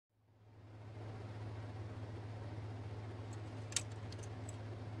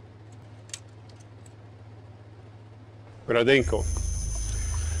Gradenko.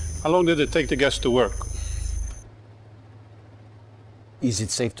 How long did it take the gas to work? Is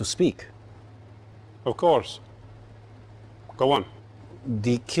it safe to speak? Of course. Go on.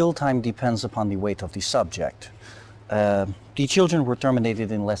 The kill time depends upon the weight of the subject. The children were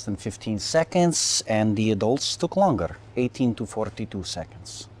terminated in less than 15 seconds, and the adults took longer, 18 to 42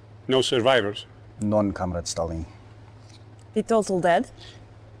 seconds. No survivors? None, Comrade Stalin. The total dead?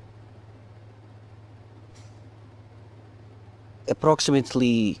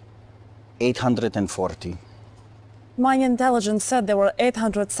 Approximately 840. My intelligence said there were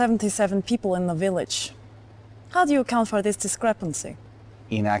 877 people in the village. How do you account for this discrepancy?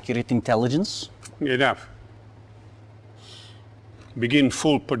 Inaccurate intelligence? Enough. Begin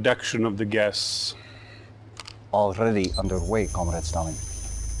full production of the gas. Already underway, Comrade Stalin.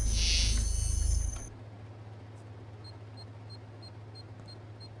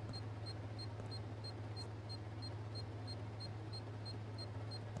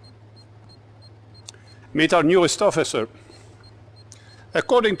 Meet our newest officer.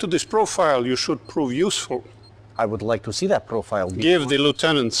 According to this profile, you should prove useful. I would like to see that profile. Give the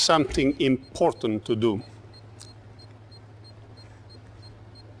lieutenant something important to do.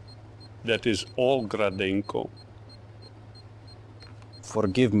 That is all, Gradenko.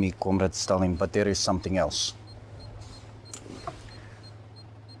 Forgive me, Comrade Stalin, but there is something else.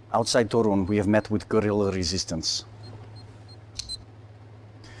 Outside Torun, we have met with guerrilla resistance.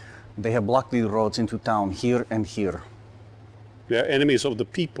 They have blocked the roads into town here and here. They are enemies of the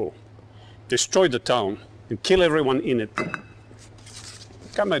people. Destroy the town and kill everyone in it.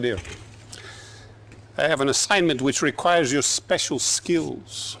 Come, my dear. I have an assignment which requires your special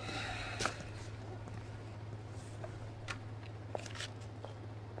skills.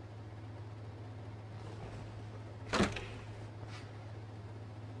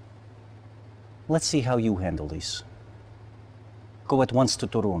 Let's see how you handle this. Go at once to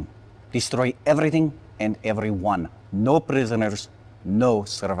Torun. Destroy everything and everyone. No prisoners, no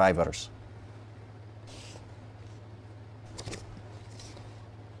survivors.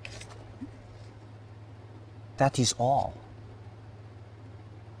 That is all.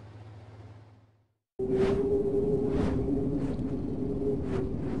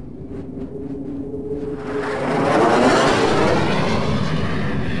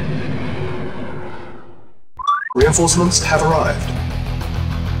 Reinforcements have arrived.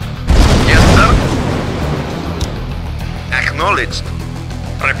 Yes, sir. Acknowledged.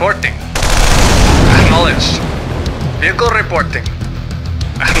 Reporting. Acknowledged. Vehicle reporting.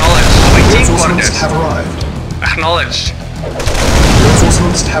 Acknowledged. Awaiting Reinforcements orders. have arrived. Acknowledged.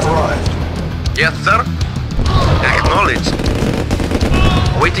 Reinforcements have arrived. Yes, sir. Acknowledged.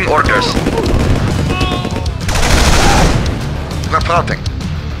 Awaiting orders. Reporting.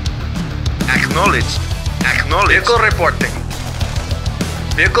 Acknowledged. Acknowledged. Vehicle reporting.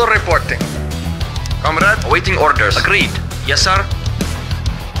 Vehicle reporting. Comrade, awaiting orders. Agreed. Yes, sir.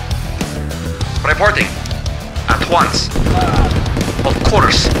 Reporting. At once. Of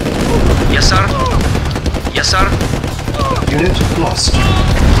course. Yes, sir. Yes, sir. Unit lost.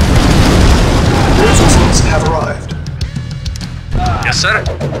 Reinforcements have arrived. Yes, sir.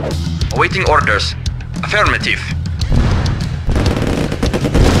 Awaiting orders. Affirmative.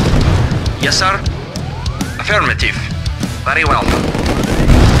 Yes, sir. Affirmative. Very well.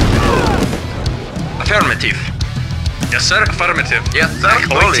 Affirmative. Yes, sir. Affirmative. Yes, sir.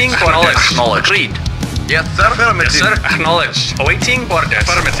 Awaiting orders. Acknowledged. Agreed. Yes, sir. Affirmative. Yes, sir. Acknowledged. Awaiting orders.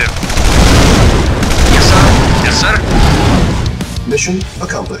 Affirmative. Yes, sir. Yes, sir. Mission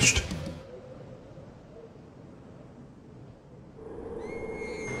accomplished.